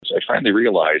finally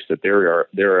realized that there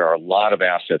are a lot of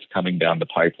assets coming down the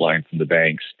pipeline from the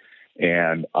banks.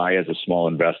 And I, as a small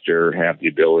investor, have the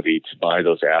ability to buy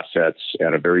those assets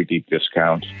at a very deep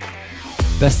discount.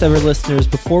 Best ever listeners,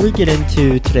 before we get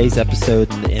into today's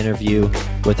episode and the interview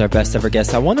with our best ever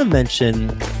guest, I want to mention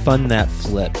Fund That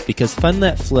Flip, because Fund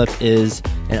That Flip is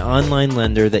an online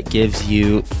lender that gives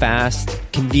you fast,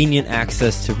 convenient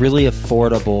access to really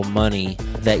affordable money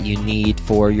that you need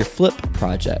for your flip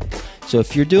project. So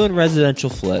if you're doing residential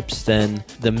flips, then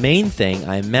the main thing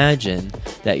I imagine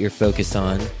that you're focused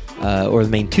on, or the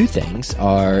main two things,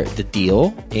 are the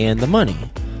deal and the money.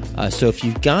 So if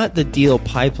you've got the deal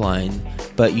pipeline,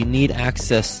 but you need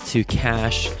access to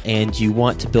cash and you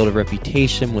want to build a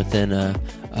reputation within a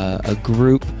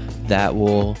group that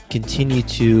will continue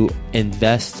to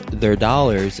invest their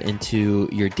dollars into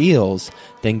your deals,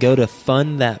 then go to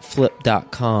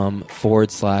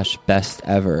fundthatflip.com/best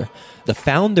ever. The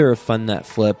founder of Fund That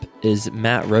Flip is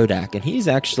Matt Rodak, and he's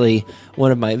actually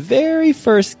one of my very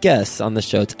first guests on the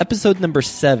show. It's episode number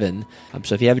 7.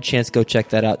 So if you have a chance, go check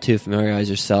that out too. Familiarize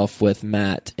yourself with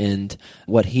Matt and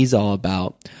what he's all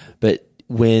about. But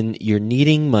when you're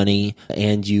needing money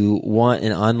and you want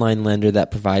an online lender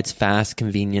that provides fast,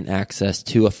 convenient access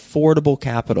to affordable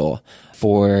capital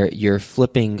for your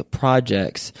flipping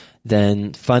projects,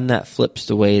 then Fund That Flip's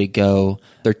the way to go.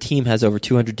 Their team has over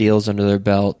 200 deals under their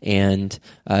belt, and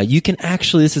you can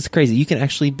actually, this is crazy, you can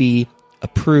actually be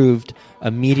approved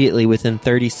immediately within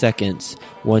 30 seconds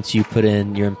once you put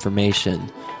in your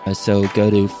information. So go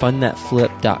to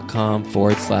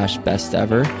fundthatflip.com/best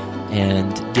ever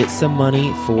and get some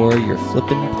money for your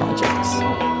flipping projects.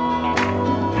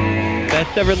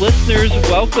 Best ever listeners,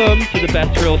 welcome to the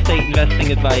Best Real Estate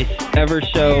Investing Advice Ever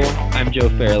show. I'm Joe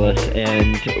Fairless,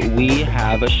 and we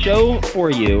have a show for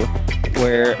you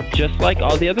where, just like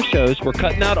all the other shows, we're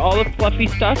cutting out all the fluffy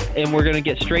stuff and we're going to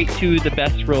get straight to the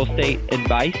best real estate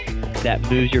advice that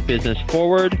moves your business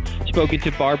forward. Spoken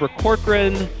to Barbara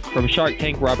Corcoran from Shark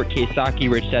Tank, Robert Kiyosaki,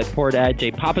 Rich Dad Poor Dad,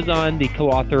 Jay Papasan, the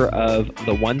co-author of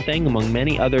The One Thing, among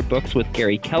many other books with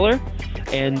Gary Keller,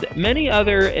 and many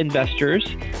other investors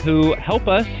who help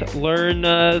us learn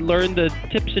the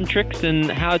tips and tricks and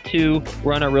how to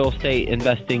run a real estate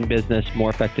investing business more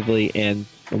effectively and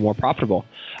more profitable.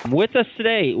 With us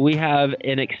today, we have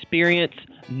an experienced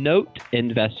note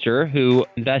investor who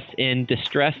invests in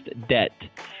distressed debt.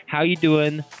 How you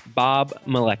doing, Bob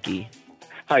Malecki?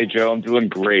 Hi, Joe. I'm doing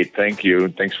great. Thank you.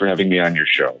 Thanks for having me on your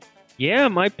show. Yeah,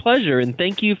 my pleasure. And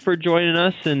thank you for joining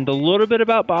us. And a little bit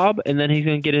about Bob, and then he's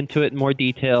going to get into it in more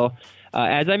detail.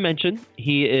 As I mentioned,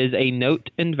 he is a note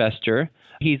investor.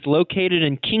 He's located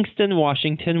in Kingston,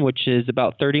 Washington, which is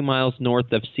about 30 miles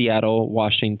north of Seattle,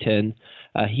 Washington.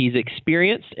 He's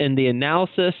experienced in the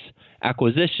analysis,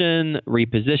 acquisition,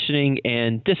 repositioning,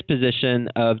 and disposition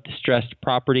of distressed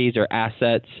properties or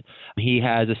assets. He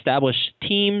has established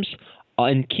teams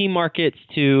in key markets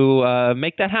to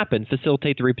make that happen,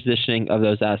 facilitate the repositioning of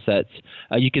those assets.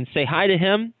 You can say hi to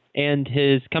him and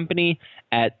his company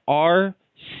at rcm.company.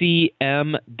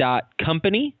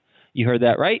 You heard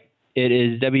that right. It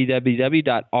is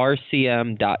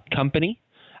www.rcm.company.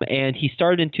 And he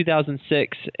started in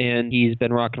 2006, and he's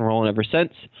been rock and rolling ever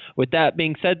since. With that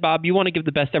being said, Bob, you want to give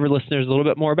the best ever listeners a little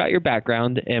bit more about your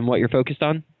background and what you're focused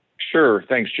on? Sure.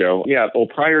 Thanks, Joe. Yeah, well,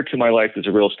 prior to my life as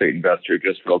a real estate investor,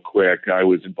 just real quick, I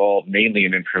was involved mainly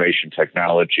in information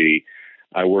technology.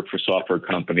 I worked for software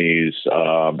companies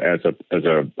as a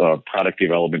product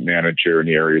development manager in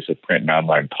the areas of print and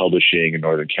online publishing in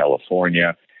Northern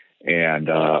California. And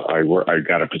I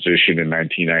got a position in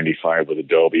 1995 with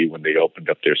Adobe when they opened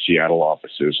up their Seattle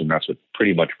offices, and that's what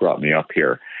pretty much brought me up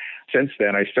here. Since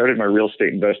then, I started my real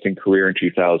estate investing career in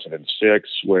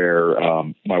 2006, where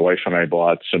my wife and I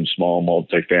bought some small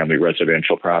multifamily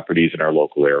residential properties in our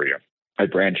local area. I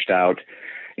branched out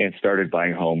and started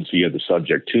buying homes via the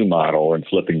subject to model and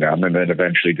flipping them, and then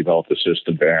eventually developed a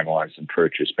system to analyze and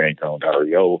purchase bank-owned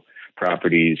REO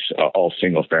properties, all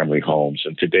single-family homes.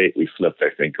 And to date, we flipped, I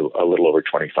think, a little over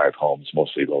 25 homes,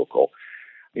 mostly local.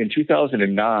 In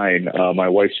 2009, my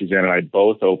wife Suzanne and I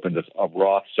both opened a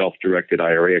Roth self-directed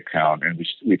IRA account, and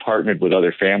we partnered with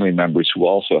other family members who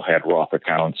also had Roth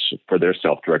accounts for their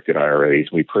self-directed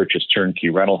IRAs. We purchased turnkey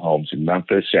rental homes in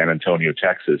Memphis, San Antonio,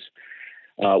 Texas.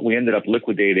 We ended up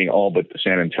liquidating all but the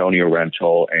San Antonio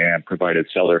rental and provided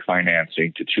seller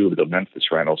financing to 2 of the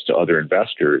Memphis rentals to other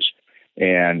investors.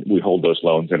 And we hold those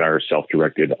loans in our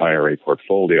self-directed IRA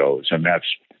portfolios. And that's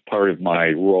part of my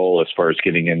role as far as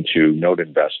getting into note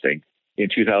investing. In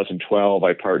 2012,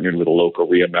 I partnered with a local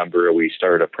RIA member. We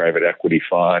started a private equity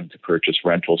fund to purchase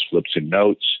rentals, flips, and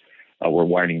notes. We're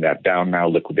winding that down now,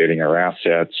 liquidating our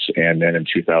assets. And then in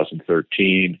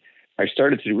 2013, I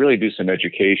started to really do some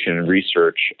education and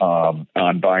research on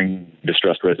buying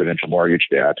distressed residential mortgage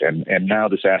debt. And now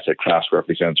this asset class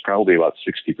represents probably about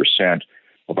 60%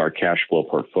 of our cash flow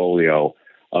portfolio,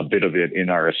 a bit of it in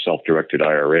our self-directed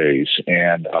IRAs.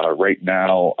 And right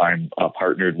now I'm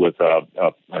partnered with a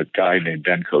guy named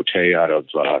Ben Cote out of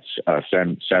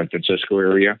San Francisco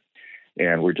area.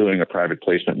 And we're doing a private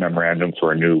placement memorandum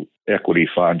for a new equity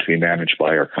fund to be managed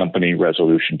by our company,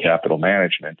 Resolution Capital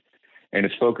Management. And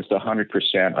it's focused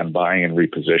 100% on buying and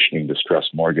repositioning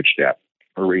distressed mortgage debt.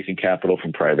 We're raising capital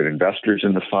from private investors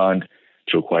in the fund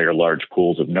to acquire large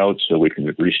pools of notes so we can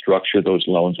restructure those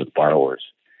loans with borrowers.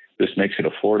 This makes it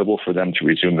affordable for them to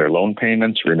resume their loan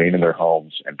payments, remain in their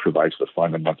homes, and provides the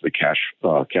fund a monthly cash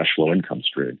flow income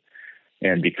stream.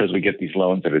 And because we get these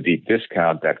loans at a deep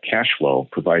discount, that cash flow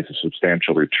provides a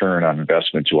substantial return on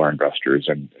investment to our investors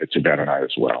and to Ben and I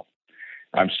as well.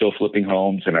 I'm still flipping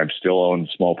homes, and I still own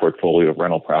a small portfolio of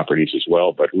rental properties as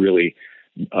well, but really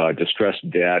distressed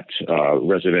debt,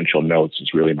 residential notes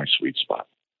is really my sweet spot.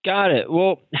 Got it.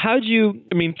 Well, how'd you,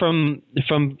 from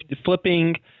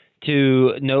flipping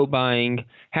to note buying,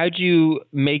 how'd you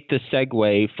make the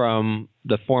segue from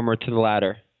the former to the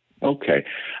latter? Okay.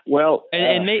 Well,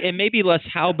 and maybe less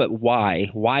how, but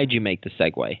why? Why'd you make the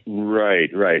segue?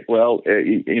 Right. Well,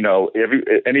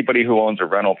 anybody who owns a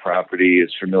rental property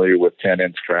is familiar with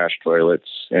tenants, trash toilets,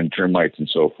 and termites and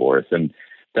so forth. And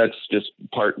that's just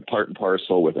part and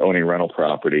parcel with owning rental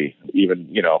property, even,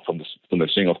 from the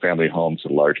single family homes to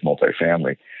the large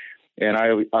multifamily. And I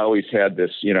always had this,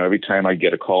 every time I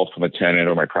get a call from a tenant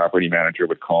or my property manager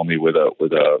would call me with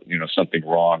something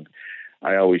wrong,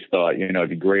 I always thought, it'd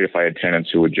be great if I had tenants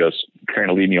who would just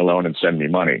kind of leave me alone and send me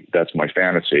money. That's my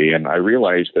fantasy. And I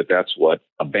realized that that's what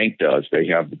a bank does. They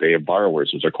have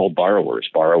borrowers. Those are called borrowers.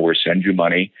 Borrowers send you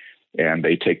money and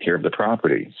they take care of the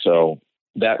property. So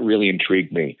that really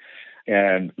intrigued me.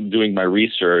 And doing my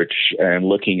research and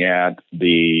looking at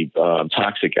the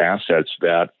toxic assets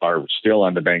that are still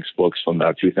on the bank's books from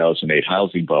the 2008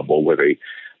 housing bubble, where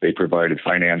they provided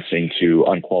financing to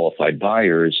unqualified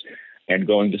buyers, and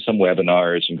going to some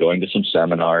webinars and going to some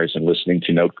seminars and listening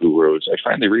to note gurus, I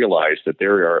finally realized that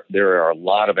there are a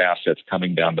lot of assets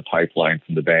coming down the pipeline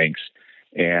from the banks.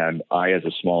 And I, as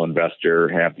a small investor,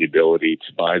 have the ability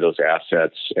to buy those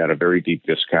assets at a very deep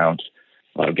discount,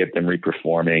 get them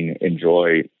reperforming,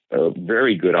 enjoy a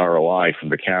very good ROI from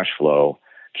the cash flow,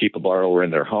 keep a borrower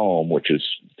in their home, which is,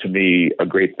 to me, a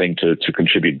great thing to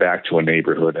contribute back to a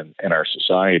neighborhood and our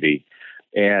society.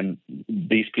 And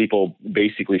these people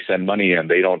basically send money in.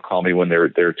 They don't call me when their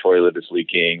toilet is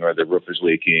leaking or their roof is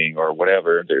leaking or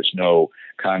whatever. There's no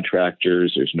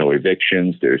contractors. There's no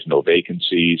evictions. There's no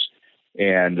vacancies.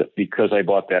 And because I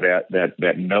bought that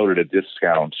note at a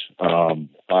discount,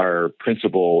 our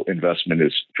principal investment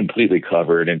is completely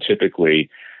covered and typically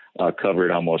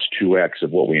covered almost 2x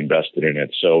of what we invested in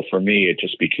it. So for me,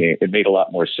 it made a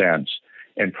lot more sense.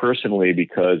 And personally,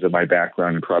 because of my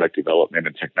background in product development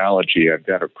and technology, I've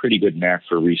got a pretty good knack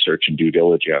for research and due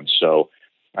diligence. So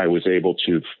I was able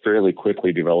to fairly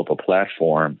quickly develop a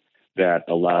platform that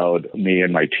allowed me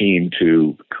and my team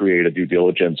to create a due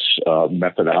diligence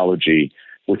methodology,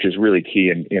 which is really key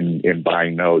in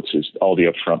buying notes, is all the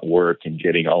upfront work and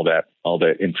getting all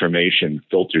that information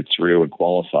filtered through and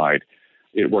qualified.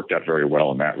 It worked out very well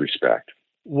in that respect.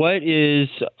 What is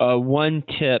one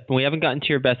tip, and we haven't gotten to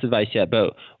your best advice yet,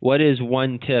 but what is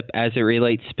one tip as it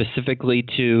relates specifically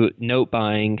to note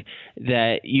buying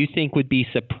that you think would be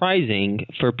surprising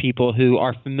for people who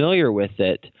are familiar with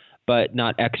it, but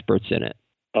not experts in it?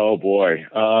 Oh, boy.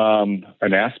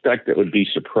 An aspect that would be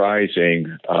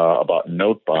surprising about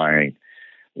note buying.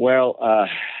 Well,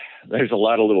 there's a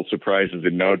lot of little surprises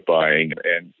in note buying.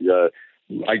 And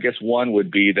I guess one would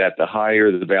be that the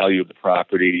higher the value of the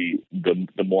property,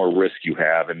 the more risk you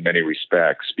have in many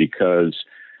respects, because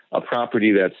a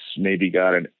property that's maybe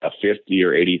got a $50,000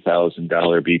 or $80,000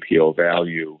 BPO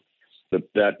value,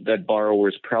 that borrower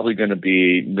is probably going to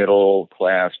be middle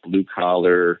class, blue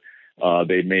collar.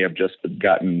 They may have just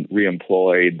gotten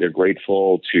reemployed. They're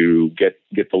grateful to get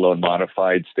the loan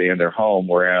modified, stay in their home.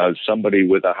 Whereas somebody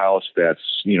with a house that's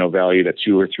valued at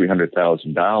 $200,000 or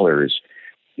 $300,000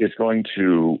 is going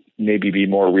to maybe be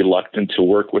more reluctant to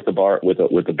work with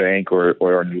a bank or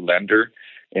a new lender,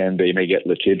 and they may get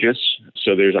litigious.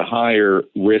 So there's a higher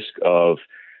risk of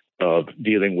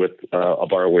dealing with a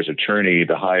borrower's attorney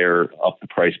the higher up the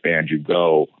price band you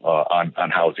go on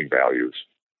housing values.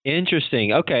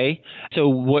 Interesting. Okay. So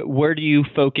where do you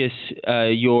focus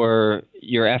your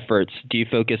efforts? Do you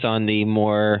focus on the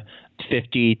more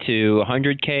 50 to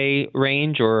 100K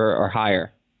range or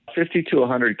higher? 50 to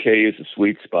 100K is a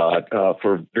sweet spot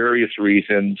for various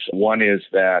reasons. One is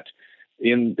that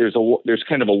there's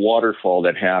kind of a waterfall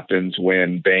that happens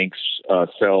when banks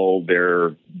sell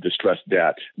their distressed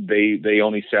debt. They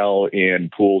only sell in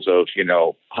pools of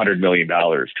 $100 million,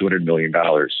 $200 million.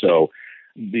 So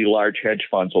the large hedge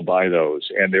funds will buy those,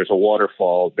 and there's a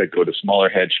waterfall that go to smaller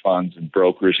hedge funds and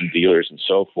brokers and dealers and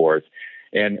so forth.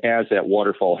 And as that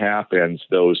waterfall happens,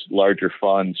 those larger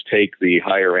funds take the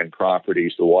higher end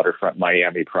properties, the waterfront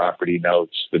Miami property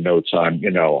notes, the notes on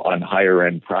higher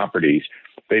end properties.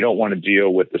 They don't want to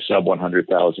deal with the sub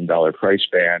 $100,000 price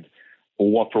band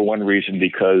for one reason,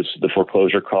 because the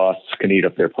foreclosure costs can eat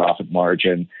up their profit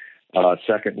margin.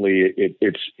 Secondly,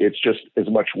 it's just as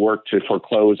much work to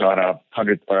foreclose on an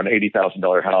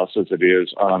 $80,000 house as it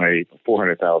is on a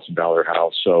 $400,000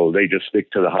 house. So they just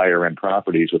stick to the higher end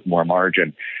properties with more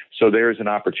margin. So there's an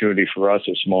opportunity for us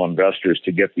as small investors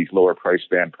to get these lower price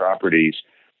band properties.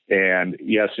 And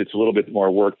yes, it's a little bit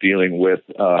more work dealing with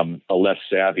a less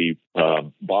savvy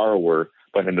borrower,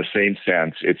 but in the same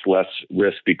sense, it's less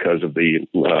risk because of the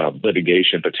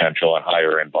litigation potential on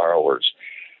higher end borrowers.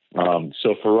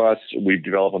 So for us, we've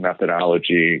developed a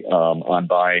methodology on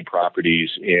buying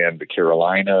properties in the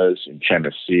Carolinas, in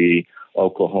Tennessee,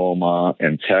 Oklahoma,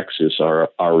 and Texas are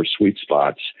our sweet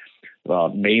spots.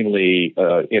 Mainly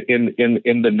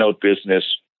in the note business,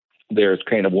 there's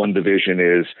kind of one division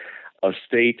is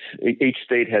each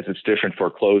state has its different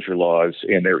foreclosure laws,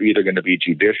 and they're either going to be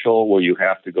judicial, where you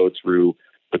have to go through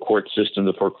the court system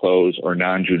to foreclose, or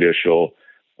non-judicial,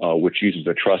 which uses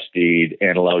a trust deed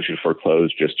and allows you to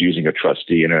foreclose just using a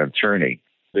trustee and an attorney.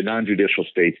 The non-judicial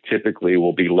states typically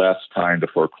will be less time to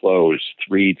foreclose,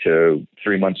 3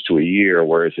 months to a year,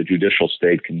 whereas a judicial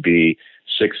state can be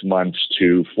 6 months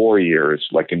to 4 years.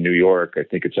 Like in New York, I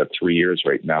think it's at 3 years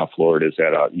right now. Florida's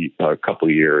at a couple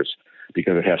of years,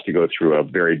 because it has to go through a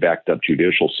very backed up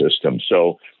judicial system.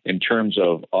 So in terms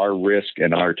of our risk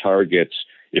and our targets,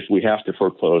 if we have to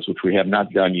foreclose, which we have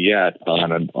not done yet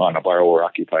on a borrower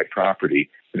occupied property,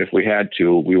 but if we had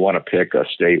to, we want to pick a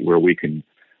state where we can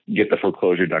get the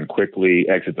foreclosure done quickly,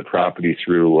 exit the property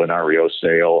through an REO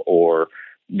sale, or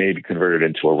maybe convert it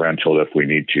into a rental if we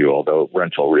need to, although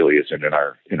rental really isn't in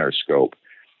our scope.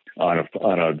 On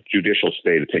a judicial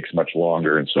state, it takes much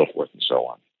longer, and so forth and so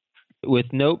on.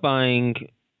 With note buying,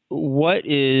 what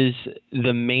is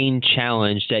the main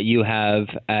challenge that you have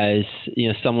as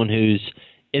someone who's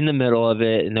in the middle of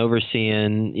it and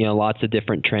overseeing lots of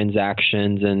different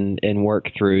transactions and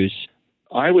work throughs?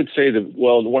 I would say that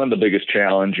one of the biggest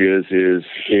challenges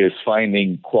is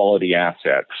finding quality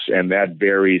assets, and that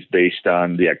varies based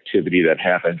on the activity that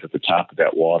happens at the top of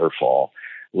that waterfall.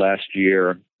 Last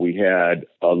year, we had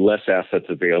less assets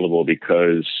available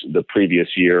because the previous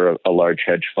year, a large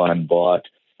hedge fund bought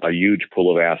a huge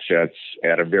pool of assets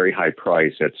at a very high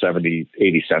price, at 70,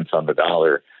 80 cents on the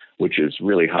dollar, which is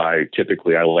really high.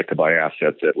 Typically, I like to buy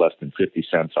assets at less than 50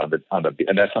 cents on the,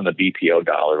 and that's on the BPO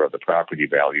dollar of the property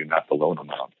value, not the loan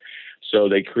amount. So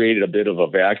they created a bit of a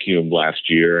vacuum last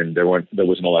year, and there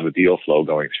wasn't a lot of deal flow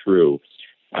going through.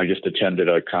 I just attended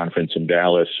a conference in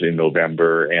Dallas in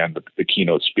November, and the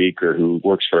keynote speaker, who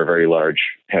works for a very large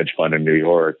hedge fund in New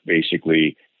York,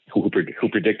 basically who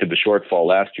predicted the shortfall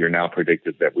last year, now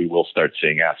predicted that we will start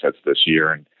seeing assets this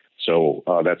year. And so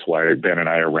that's why Ben and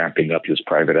I are ramping up his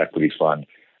private equity fund,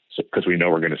 because we know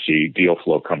we're going to see deal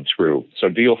flow come through. So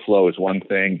deal flow is one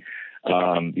thing.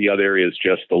 The other is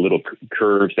just the little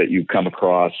curves that you come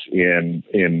across in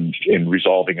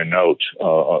resolving a note, a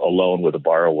loan with a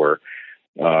borrower.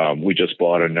 We just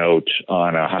bought a note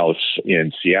on a house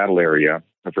in Seattle area,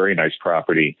 a very nice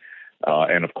property.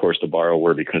 And of course, the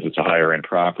borrower, because it's a higher end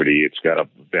property, it's got a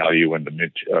value in the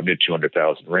mid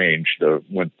 200,000 range. The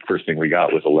first thing we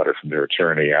got was a letter from their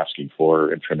attorney asking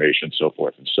for information, so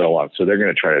forth and so on. So they're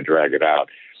going to try to drag it out.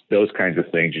 Those kinds of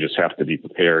things you just have to be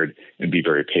prepared and be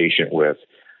very patient with.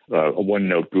 A one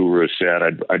note guru said,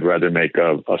 I'd rather make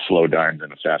a slow dime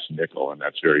than a fast nickel. And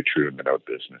that's very true in the note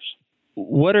business.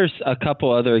 What are a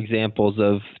couple other examples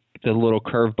of the little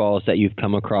curveballs that you've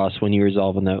come across when you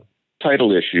resolve a note?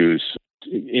 Title issues.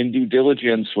 In due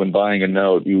diligence, when buying a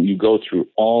note, you go through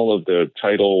all of the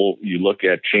title. You look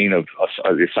at chain of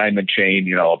the assignment chain.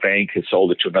 A bank has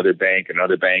sold it to another bank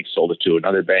sold it to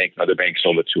another bank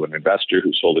sold it to an investor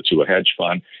who sold it to a hedge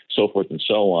fund, so forth and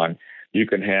so on. You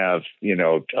can have,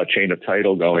 a chain of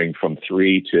title going from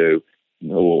 3 to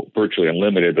virtually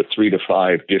unlimited, but 3 to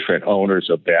 5 different owners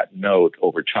of that note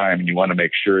over time. And you want to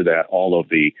make sure that all of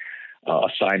the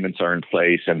assignments are in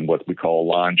place, and what we call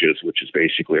longes, which is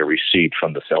basically a receipt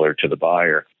from the seller to the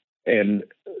buyer. And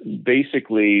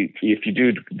basically, if you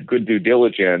do good due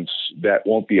diligence, that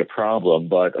won't be a problem.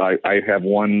 But I have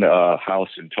one house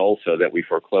in Tulsa that we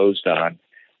foreclosed on.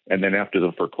 And then after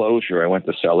the foreclosure, I went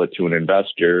to sell it to an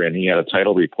investor, and he had a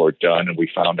title report done. And we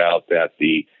found out that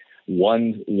the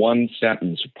one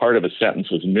sentence, part of a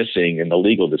sentence was missing in the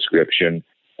legal description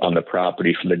on the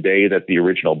property from the day that the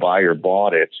original buyer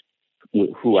bought it,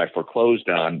 who I foreclosed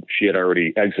on. She had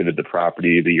already exited the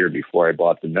property the year before I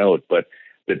bought the note, but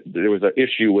there was an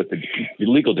issue with the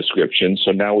legal description.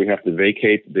 So now we have to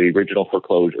vacate the original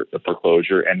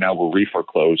foreclosure, and now we're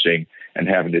reforeclosing and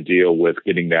having to deal with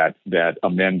getting that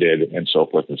amended and so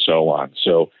forth and so on.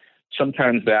 So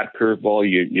sometimes that curveball,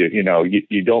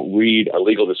 you don't read a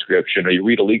legal description, or you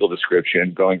read a legal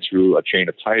description going through a chain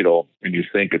of title, and you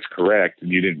think it's correct,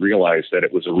 and you didn't realize that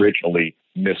it was originally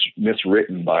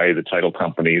miswritten by the title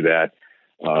company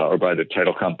or by the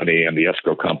title company and the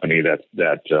escrow company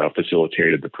that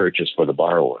facilitated the purchase for the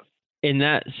borrower. In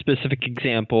that specific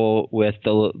example with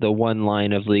the one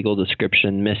line of legal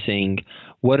description missing,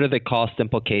 what are the cost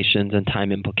implications and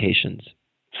time implications?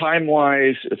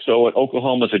 Time-wise, so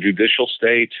Oklahoma is a judicial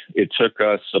state. It took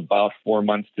us about 4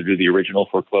 months to do the original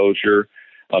foreclosure.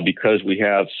 Because we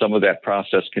have some of that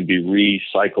process can be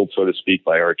recycled, so to speak,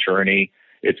 by our attorney.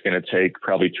 It's going to take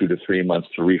probably 2 to 3 months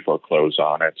to reforeclose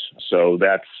on it. So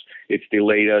it's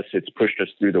delayed us. It's pushed us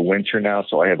through the winter now.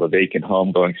 So I have a vacant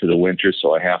home going through the winter.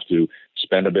 So I have to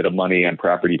spend a bit of money on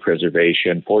property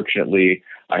preservation. Fortunately,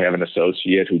 I have an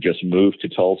associate who just moved to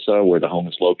Tulsa where the home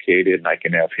is located, and I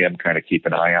can have him kind of keep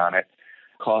an eye on it.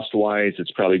 Cost-wise,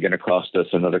 it's probably going to cost us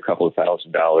another couple of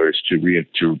 $1,000s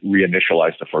to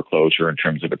reinitialize the foreclosure in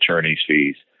terms of attorney's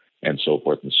fees and so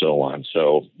forth and so on.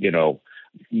 So,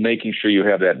 making sure you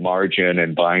have that margin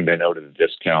and buying that note at a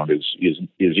discount is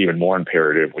even more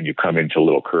imperative when you come into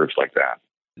little curves like that.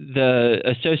 The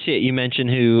associate you mentioned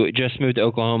who just moved to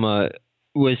Oklahoma,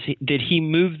 did he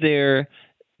move there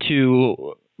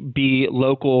to be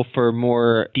local for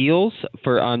more deals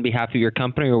on behalf of your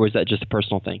company, or was that just a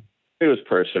personal thing? It was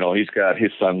personal. His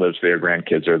son lives there,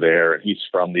 grandkids are there. He's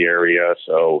from the area,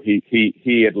 so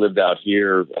he had lived out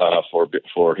here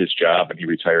for his job, and he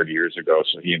retired years ago.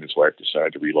 So he and his wife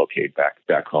decided to relocate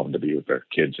back home to be with their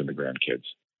kids and the grandkids.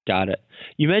 Got it.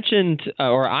 You mentioned,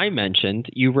 or I mentioned,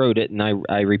 you wrote it, and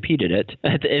I repeated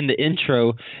it in the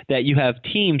intro, that you have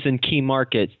teams in key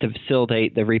markets to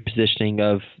facilitate the repositioning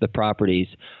of the properties.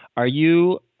 Are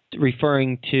you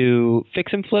referring to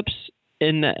fix and flips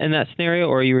in that scenario,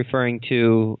 or are you referring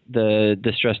to the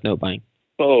distressed note buying?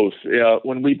 Both.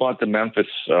 When we bought the Memphis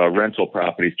rental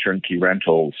properties, turnkey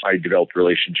rentals, I developed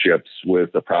relationships with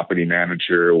a property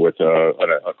manager, with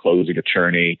a closing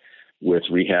attorney, with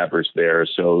rehabbers there.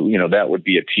 So, that would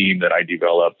be a team that I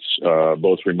developed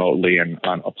both remotely and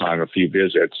upon a few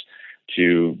visits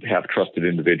to have trusted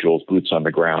individuals, boots on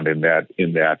the ground in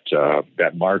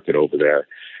that market over there.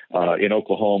 In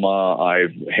Oklahoma, I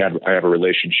have a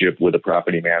relationship with a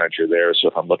property manager there. So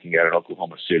if I'm looking at an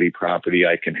Oklahoma City property,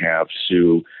 I can have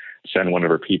Sue send one of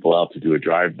her people out to do a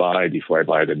drive-by before I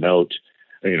buy the note.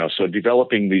 So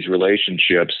developing these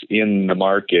relationships in the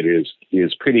market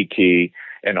is pretty key.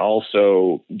 And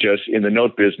also just in the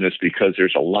note business, because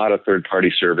there's a lot of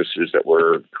third-party services that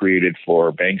were created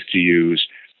for banks to use,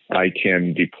 I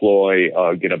can deploy,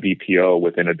 get a BPO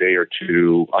within a day or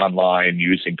two online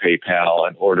using PayPal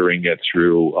and ordering it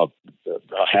through a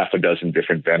half a dozen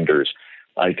different vendors.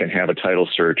 I can have a title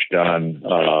search done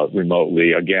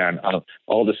remotely. Again,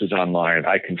 all this is online.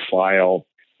 I can file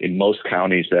in most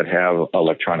counties that have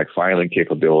electronic filing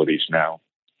capabilities now.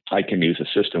 I can use a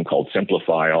system called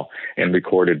Simplifile and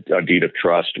record a deed of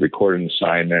trust, record an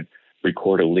assignment,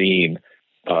 record a lien,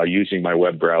 using my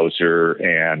web browser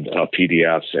and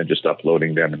PDFs and just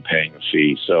uploading them and paying a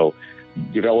fee. So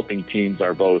developing teams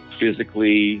are both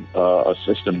physically a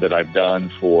system that I've done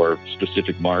for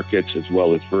specific markets, as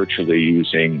well as virtually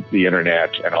using the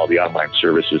internet and all the online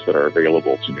services that are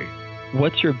available to me.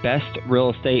 What's your best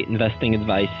real estate investing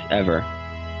advice ever?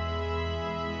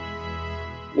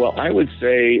 Well, I would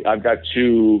say I've got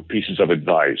two pieces of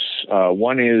advice.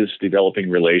 One is developing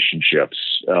relationships.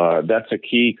 That's a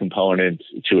key component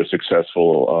to a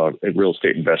successful real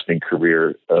estate investing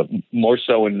career, more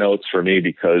so in notes for me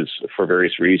because for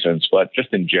various reasons, but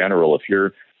just in general, if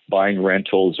you're buying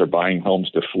rentals or buying homes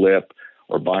to flip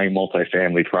or buying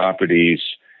multifamily properties,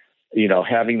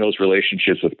 having those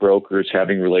relationships with brokers,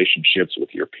 having relationships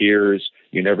with your peers.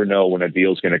 You never know when a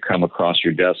deal is going to come across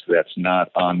your desk that's not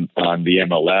on the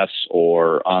MLS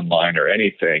or online or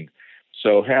anything.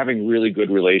 So having really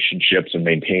good relationships and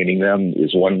maintaining them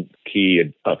is one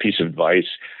key piece of advice.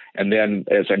 And then,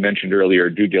 as I mentioned earlier,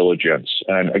 due diligence.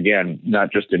 And again,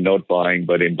 not just in note buying,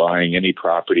 but in buying any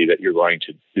property that you're going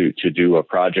to do a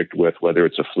project with, whether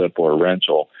it's a flip or a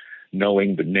rental.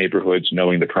 Knowing the neighborhoods,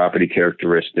 knowing the property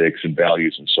characteristics and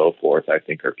values and so forth, I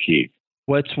think are key.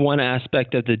 What's one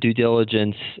aspect of the due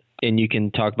diligence, and you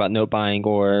can talk about note buying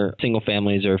or single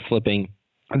families or flipping,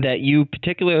 that you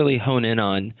particularly hone in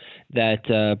on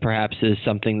that perhaps is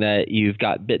something that you've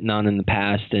got bitten on in the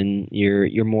past and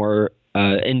you're more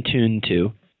in tune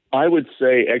to? I would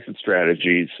say exit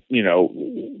strategies.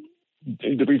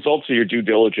 The results of your due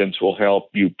diligence will help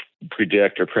you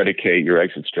predict or predicate your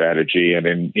exit strategy. And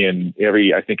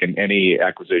I think in any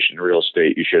acquisition in real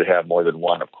estate, you should have more than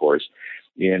one, of course.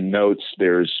 In notes,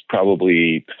 there's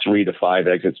probably 3 to 5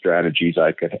 exit strategies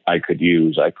I could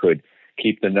use. I could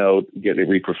keep the note, get it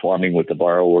reperforming with the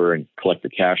borrower and collect the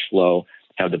cash flow,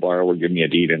 have the borrower give me a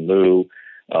deed in lieu,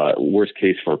 worst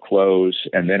case foreclose.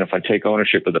 And then if I take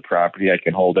ownership of the property, I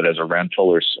can hold it as a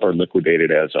rental or liquidate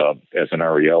it as an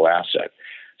REO asset.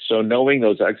 So knowing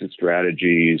those exit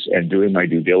strategies and doing my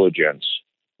due diligence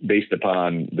based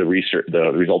upon the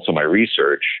results of my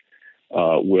research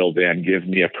will then give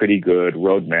me a pretty good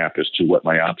roadmap as to what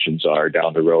my options are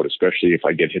down the road, especially if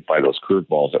I get hit by those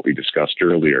curveballs that we discussed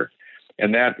earlier.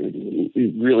 And that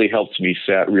really helps me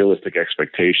set realistic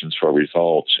expectations for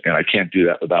results. And I can't do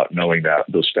that without knowing that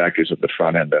those factors at the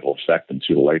front end that will affect them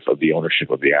through the life of the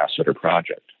ownership of the asset or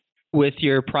project. With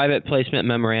your private placement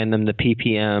memorandum, the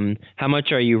PPM, how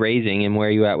much are you raising and where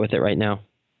are you at with it right now?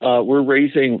 We're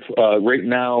raising right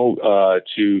now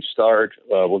to start.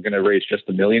 We're going to raise just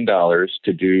 $1 million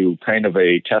to do kind of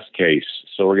a test case.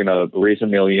 So we're going to raise $1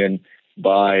 million,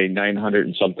 buy $900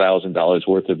 and some $1,000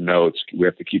 worth of notes. We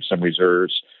have to keep some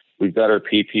reserves. We've got our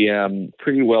PPM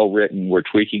pretty well written. We're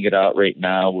tweaking it out right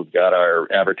now. We've got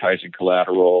our advertising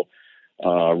collateral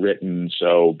written.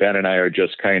 So Ben and I are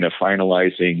just kind of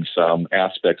finalizing some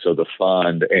aspects of the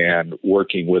fund and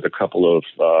working with a couple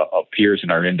of peers in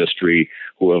our industry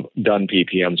who have done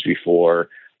PPMs before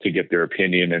to get their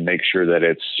opinion and make sure that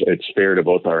it's fair to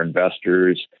both our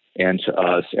investors and to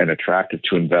us and attractive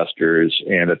to investors,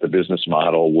 and that the business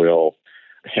model will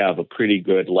have a pretty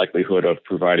good likelihood of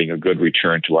providing a good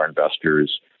return to our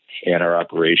investors, and our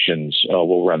operations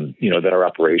will run, that our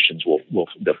operations will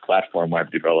the platform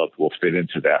I've developed will fit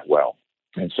into that well.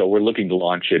 And so we're looking to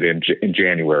launch it in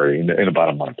January, in about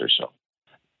a month or so.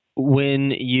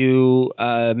 When you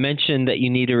mentioned that you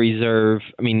need a reserve,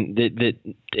 I mean, that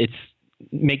it's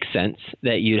makes sense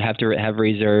that you'd have to have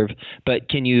reserve, but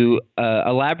can you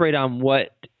elaborate on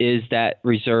what is that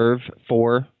reserve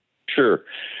for? Sure.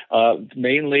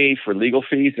 Mainly for legal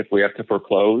fees. If we have to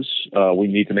foreclose, we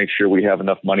need to make sure we have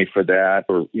enough money for that.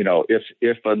 Or,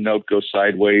 if a note goes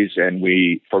sideways and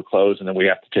we foreclose and then we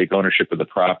have to take ownership of the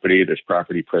property, there's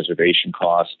property preservation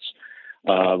costs,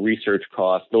 research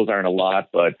costs. Those aren't a lot,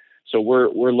 but so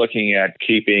we're looking at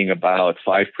keeping about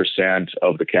 5%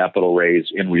 of the capital raise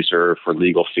in reserve for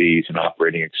legal fees and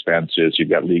operating expenses. You've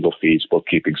got legal fees,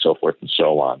 bookkeeping, so forth and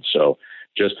so on. So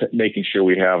just making sure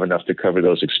we have enough to cover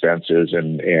those expenses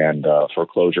and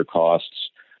foreclosure costs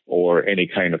or any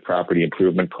kind of property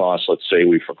improvement costs. Let's say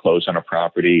we foreclose on a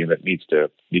property and it needs $10,000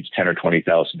 or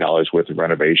 $20,000 worth of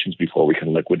renovations before we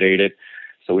can liquidate it.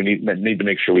 So we need to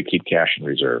make sure we keep cash in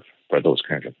reserve for those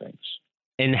kinds of things.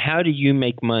 And how do you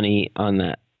make money on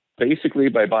that? Basically,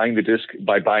 by buying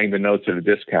the notes at a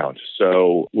discount.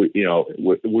 So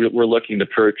we're looking to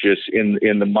purchase in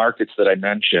the markets that I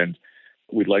mentioned.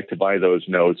 We'd like to buy those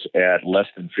notes at less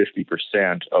than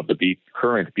 50% of the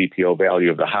current BPO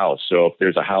value of the house. So if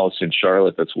there's a house in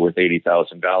Charlotte that's worth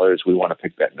 $80,000, we want to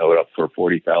pick that note up for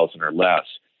 $40,000 or less.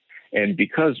 And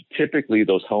because typically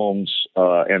those homes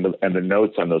and the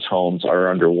notes on those homes are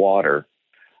underwater,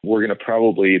 we're going to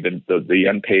probably the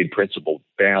unpaid principal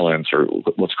balance, or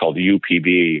what's called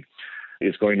UPB,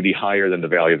 is going to be higher than the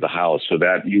value of the house. So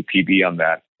that UPB on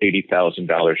that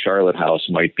 $80,000 Charlotte house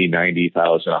might be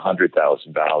 $90,000,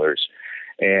 $100,000.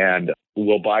 And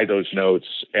we'll buy those notes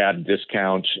at a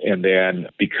discount. And then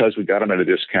because we got them at a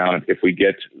discount, if we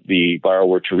get the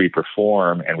borrower to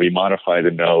reperform and we modify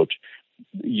the note,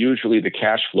 usually the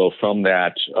cash flow from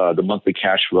that, the monthly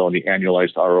cash flow and the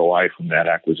annualized ROI from that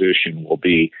acquisition will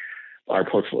be our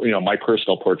portfolio. My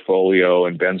personal portfolio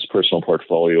and Ben's personal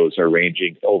portfolios are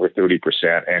ranging over 30%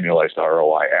 annualized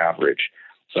ROI average.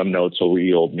 Some notes will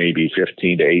yield maybe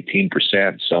 15 to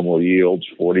 18%. Some will yield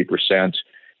 40%.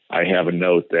 I have a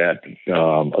note that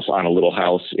on a little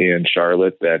house in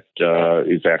Charlotte that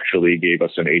is actually gave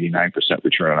us an 89%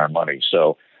 return on our money.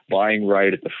 So buying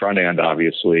right at the front end,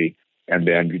 obviously, and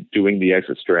then doing the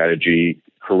exit strategy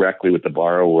correctly with the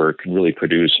borrower can really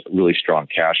produce really strong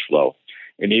cash flow.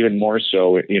 And even more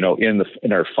so, in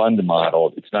our fund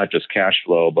model, it's not just cash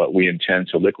flow, but we intend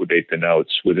to liquidate the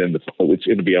notes it's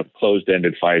going to be a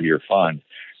closed-ended 5-year fund.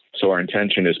 So our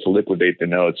intention is to liquidate the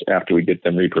notes after we get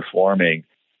them reperforming.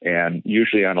 And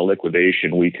usually on a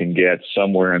liquidation, we can get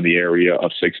somewhere in the area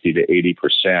of 60 to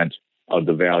 80% of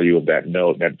the value of that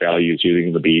note. That value is either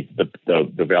going to be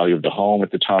the value of the home at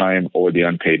the time or the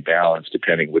unpaid balance,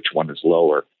 depending which one is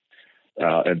lower.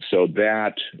 And so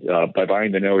that by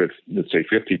buying the note at, let's say,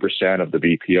 50% of the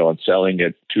BPO and selling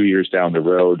it 2 years down the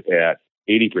road at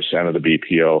 80% of the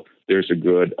BPO, there's a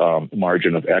good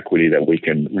margin of equity that we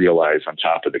can realize on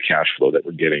top of the cash flow that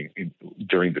we're getting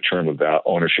during the term of that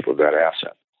ownership of that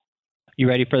asset. You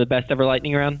ready for the best ever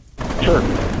lightning round? Sure.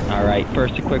 All right.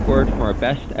 First, a quick word from our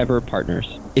best ever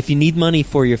partners. If you need money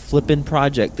for your flipping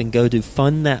project, then go to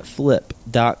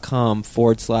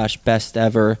fundthatflip.com/best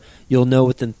ever. You'll know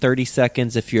within 30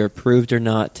 seconds if you're approved or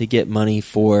not to get money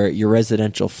for your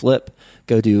residential flip.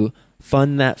 Go to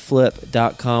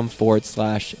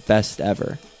fundthatflip.com/best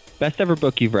ever. Best ever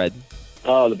book you've read?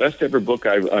 The best ever book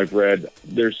I've read,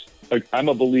 I'm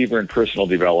a believer in personal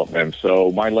development.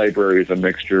 So my library is a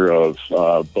mixture of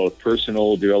both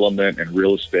personal development and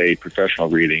real estate professional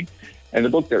reading. And the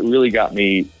book that really got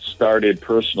me started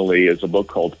personally is a book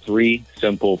called 3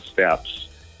 Simple Steps.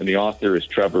 And the author is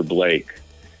Trevor Blake.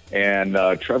 And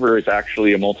Trevor is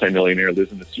actually a multimillionaire,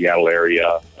 lives in the Seattle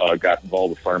area, got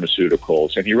involved with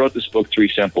pharmaceuticals. And he wrote this book, 3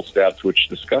 Simple Steps, which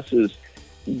discusses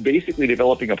basically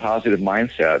developing a positive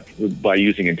mindset by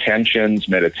using intentions,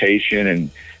 meditation, and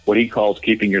what he calls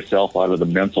keeping yourself out of the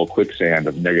mental quicksand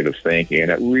of negative thinking.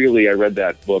 And I read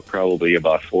that book probably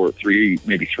about 3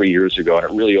 years ago, and it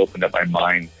really opened up my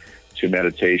mind to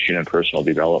meditation and personal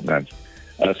development.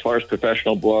 As far as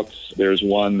professional books, there's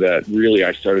one that really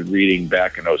I started reading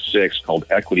back in 2006 called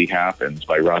Equity Happens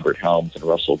by Robert Helms and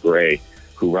Russell Gray,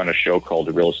 who run a show called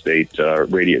the Real Estate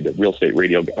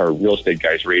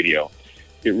Guys Radio.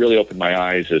 It really opened my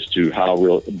eyes as to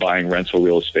how buying rental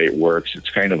real estate works.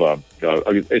 It's kind of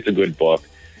it's a good book.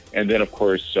 And then, of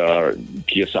course,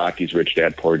 Kiyosaki's Rich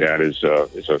Dad, Poor Dad is a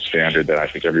standard that I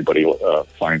think everybody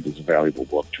finds is a valuable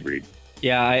book to read.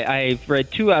 Yeah, I've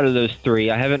read 2 out of those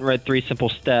 3. I haven't read 3 Simple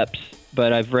Steps,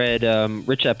 but I've read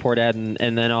Rich Dad, Poor Dad,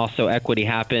 and then also Equity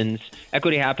Happens.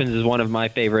 Equity Happens is one of my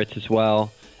favorites as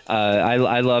well.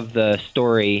 I love the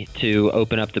story to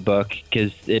open up the book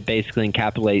because it basically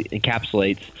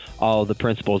encapsulates all the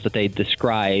principles that they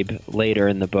describe later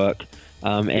in the book.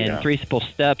 And 3 Simple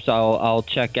Steps I'll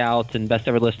check out. And best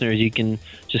ever listeners, you can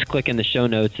just click in the show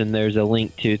notes and there's a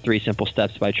link to 3 Simple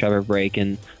Steps by Trevor Blake,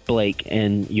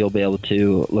 and you'll be able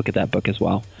to look at that book as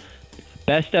well.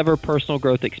 Best ever personal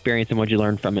growth experience and what you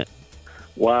learned from it?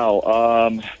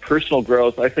 Wow. Personal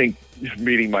growth, I think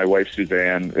meeting my wife,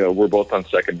 Suzanne, we're both on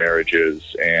second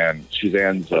marriages, and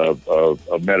Suzanne's a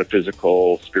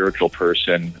metaphysical, spiritual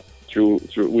person.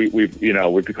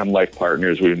 We've become life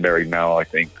partners. We've been married now, I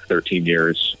think, 13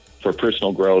 years. For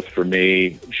personal growth, for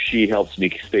me, she helps me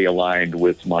stay aligned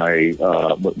with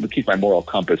keep my moral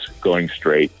compass going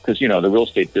straight. Because, the real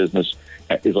estate business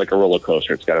is like a roller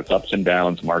coaster. It's got its ups and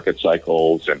downs, market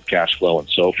cycles, and cash flow, and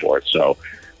so forth. So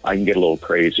I can get a little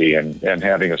crazy, and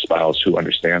having a spouse who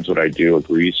understands what I do,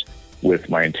 agrees with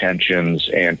my intentions,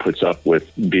 and puts up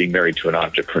with being married to an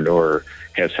entrepreneur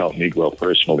has helped me grow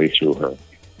personally through her.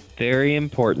 Very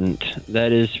important.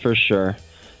 That is for sure.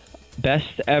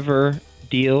 Best ever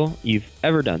deal you've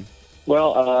ever done?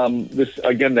 Well,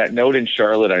 that note in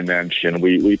Charlotte I mentioned,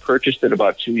 we purchased it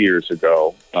about 2 years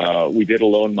ago. We did a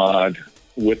loan mod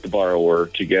with the borrower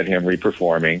to get him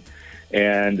reperforming.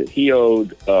 And he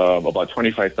owed about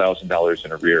 $25,000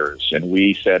 in arrears. And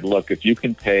we said, look, if you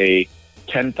can pay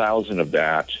 $10,000 of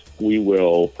that, we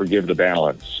will forgive the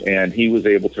balance. And he was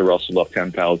able to rustle up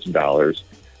 $10,000.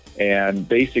 And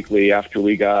basically, after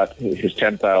we got his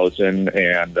 $10,000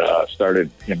 and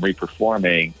started him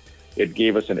reperforming, it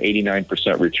gave us an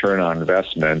 89% return on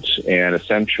investment. And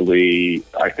essentially,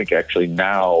 I think actually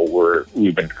now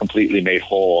we've been completely made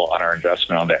whole on our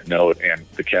investment on that note, and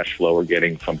the cash flow we're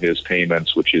getting from his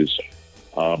payments, which is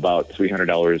about $300,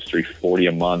 $340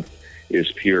 a month, is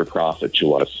pure profit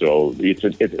to us. So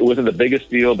it wasn't the biggest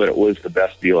deal, but it was the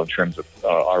best deal in terms of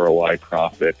ROI,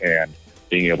 profit, and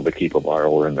being able to keep a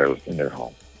borrower in their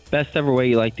home. Best ever way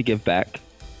you like to give back?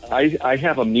 I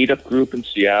have a meetup group in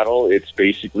Seattle. It's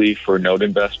basically for note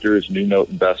investors, new note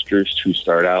investors who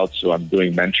start out. So I'm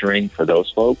doing mentoring for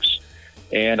those folks.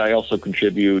 And I also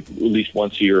contribute at least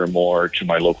once a year or more to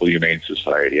my local humane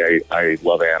society. I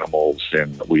love animals,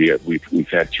 and we've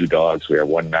had 2 dogs. We have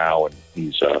one now, and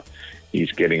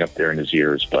he's getting up there in his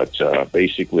years. But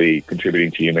basically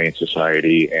contributing to humane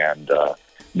society and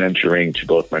mentoring to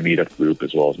both my meetup group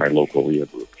as well as my local RIA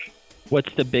group.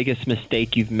 What's the biggest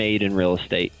mistake you've made in real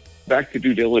estate? Back to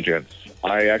due diligence.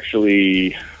 I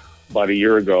actually, about a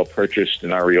year ago, purchased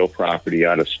an REO property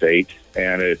out of state,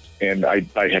 and I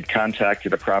had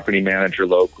contacted a property manager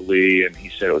locally, and he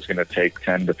said it was going to take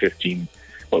 10 to 15.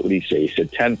 What would he say? He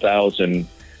said 10,000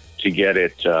 to get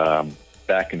it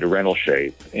back into rental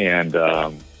shape, and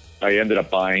I ended up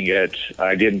buying it.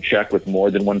 I didn't check with more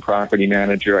than one property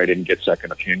manager. I didn't get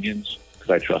second opinions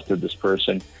because I trusted this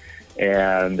person.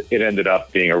 And it ended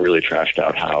up being a really trashed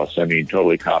out house. I mean,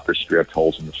 totally copper stripped,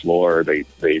 holes in the floor. They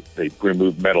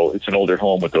removed metal. It's an older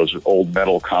home with those old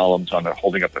metal columns on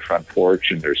holding up the front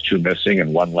porch, and there's two missing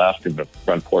and one left, and the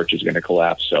front porch is going to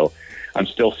collapse. So I'm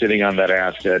still sitting on that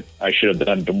asset. I should have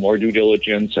done more due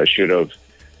diligence. I should have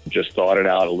just thought it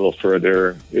out a little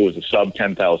further. It was a sub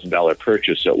 $10,000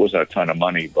 purchase, so it wasn't a ton of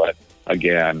money, but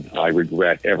again, I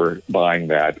regret ever buying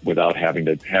that without having.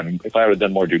 If I had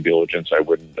done more due diligence, I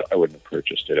wouldn't have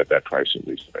purchased it at that price, at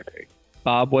least, that I paid.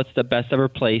 Bob, what's the best ever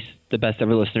place the best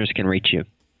ever listeners can reach you?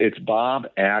 It's Bob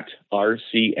at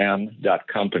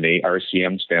rcm.company.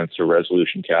 RCM stands for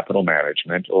Resolution Capital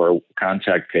Management, or a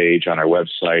contact page on our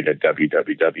website at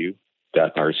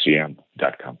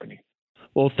www.rcm.company.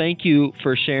 Well, thank you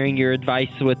for sharing your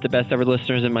advice with the best ever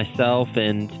listeners and myself,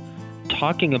 and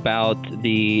talking about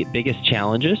the biggest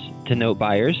challenges to note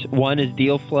buyers. One is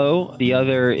deal flow. The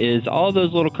other is all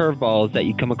those little curveballs that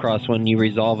you come across when you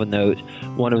resolve a note.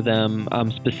 One of them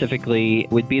specifically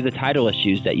would be the title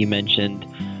issues that you mentioned,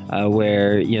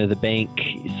 where the bank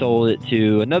sold it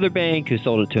to another bank, who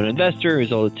sold it to an investor, who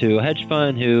sold it to a hedge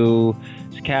fund, whose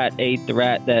cat ate the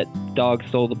rat that dog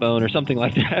stole the bone, or something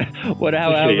like that.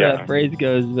 However that phrase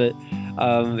goes, but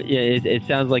it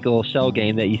sounds like a little shell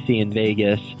game that you see in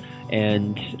Vegas.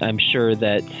 And I'm sure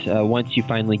that once you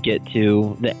finally get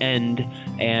to the end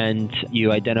and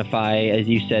you identify, as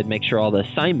you said, make sure all the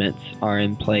assignments are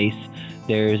in place,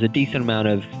 there's a decent amount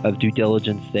of due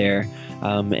diligence there.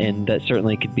 And that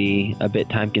certainly could be a bit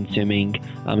time consuming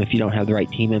if you don't have the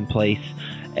right team in place.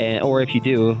 Or if you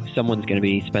do, someone's going to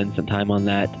be spending some time on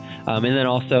that. And then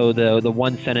also the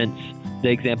one sentence, the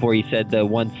example where you said the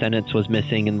one sentence was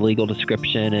missing in the legal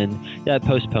description, and that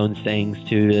postpones things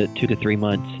 2 to 3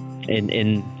 months.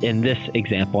 In this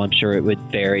example, I'm sure it would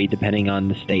vary depending on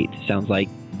the state. Sounds like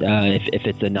if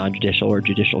it's a non-judicial or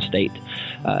judicial state.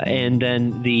 And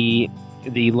then the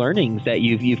learnings that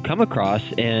you've come across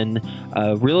in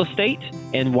real estate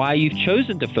and why you've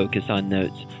chosen to focus on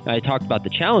notes. I talked about the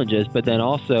challenges, but then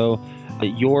also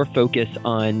your focus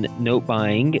on note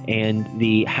buying and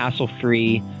the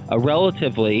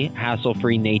relatively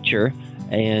hassle-free nature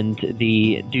and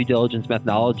the due diligence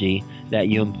methodology that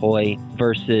you employ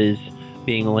versus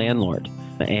being a landlord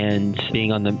and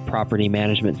being on the property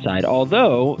management side.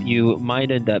 Although you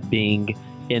might end up being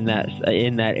in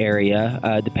that area,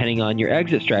 depending on your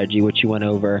exit strategy, which you went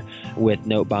over with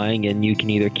note buying, and you can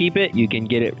either keep it, you can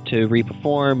get it to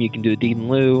reperform, you can do a deed in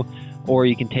lieu, or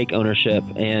you can take ownership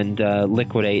and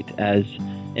liquidate as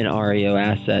an REO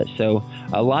asset. So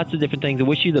lots of different things. I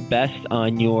wish you the best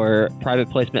on your private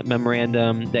placement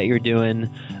memorandum that you're doing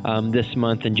this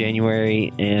month in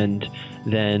January, and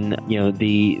then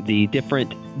the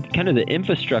different kind of the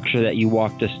infrastructure that you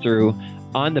walked us through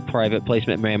on the private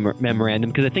placement memorandum,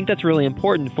 because I think that's really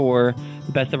important for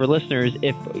the best ever listeners.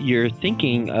 If you're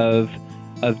thinking of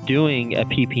doing a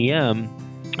PPM,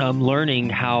 learning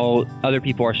how other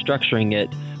people are structuring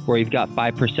it, where you've got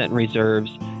 5%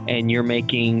 reserves and you're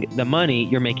making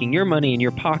your money in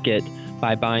your pocket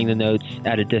by buying the notes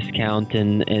at a discount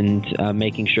and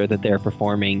making sure that they're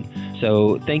performing.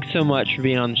 So thanks so much for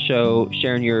being on the show,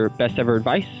 sharing your best ever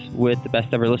advice with the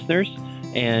best ever listeners.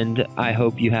 And I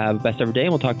hope you have a best ever day, and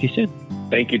we'll talk to you soon.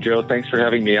 Thank you, Joe. Thanks for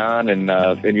having me on, and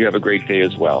you have a great day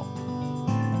as well.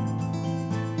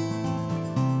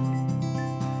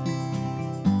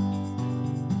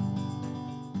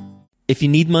 If you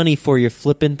need money for your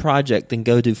flipping project, then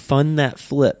go to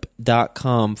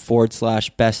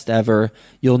fundthatflip.com/best ever.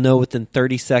 You'll know within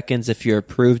 30 seconds if you're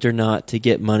approved or not to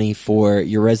get money for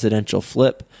your residential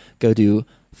flip. Go to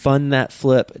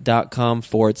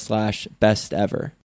fundthatflip.com/best ever.